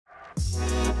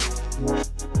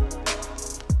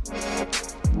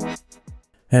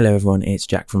Hello everyone, it's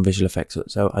Jack from VFXHUT.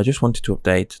 So I just wanted to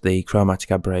update the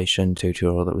Chromatic Aberration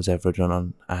tutorial that was ever done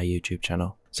on our YouTube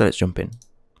channel. So let's jump in.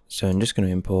 So I'm just going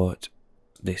to import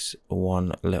this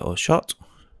one little shot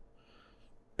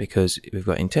because we've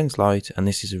got intense light and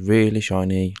this is a really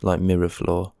shiny like mirror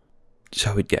floor.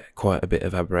 So we'd get quite a bit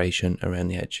of aberration around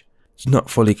the edge. It's not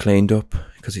fully cleaned up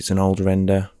because it's an old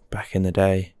render back in the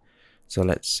day. So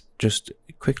let's just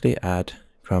quickly add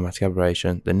Chromatic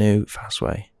Aberration the new fast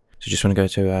way. So just want to go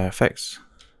to our effects,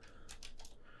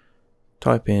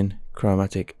 type in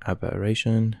Chromatic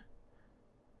Aberration,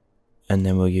 and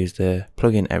then we'll use the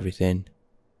plugin everything,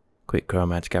 Quick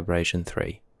Chromatic Aberration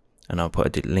 3, and I'll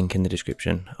put a link in the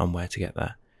description on where to get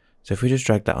that. So if we just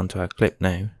drag that onto our clip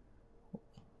now,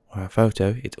 or our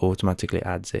photo, it automatically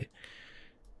adds it.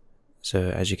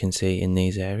 So as you can see in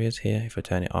these areas here, if I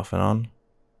turn it off and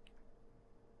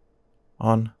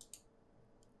on,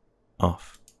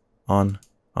 off, on,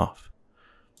 off,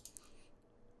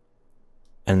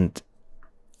 and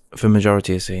for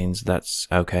majority of scenes that's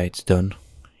okay, it's done.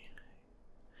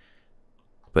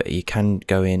 But you can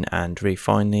go in and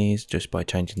refine these just by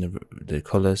changing the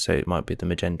colours, so it might be the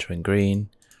magenta and green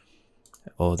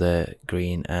or the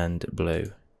green and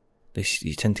blue. This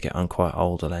you tend to get on quite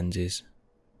older lenses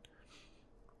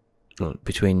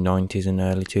between 90s and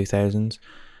early 2000s,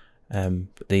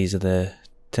 but these are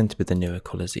tend to be the newer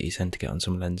colours that you tend to get on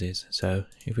some lenses. So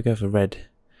if we go for red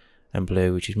and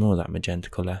blue, which is more that magenta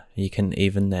colour, you can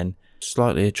even then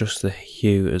slightly adjust the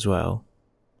hue as well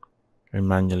and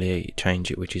manually change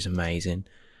it, which is amazing.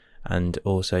 And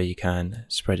also you can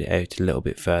spread it out a little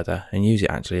bit further and use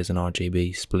it actually as an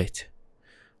RGB split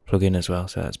plugin as well,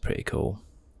 so that's pretty cool.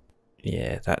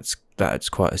 Yeah, that's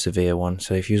quite a severe one.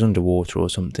 So if you was underwater or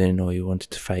something, or you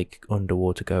wanted to fake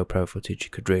underwater GoPro footage, you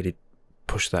could really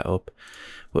push that up.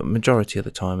 But majority of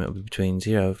the time it'll be between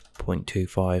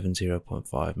 0.25 and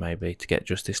 0.5 maybe, to get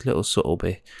just this little subtle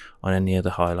bit on any of the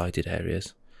highlighted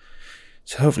areas.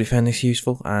 So hopefully you found this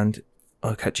useful, and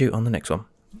I'll catch you on the next one.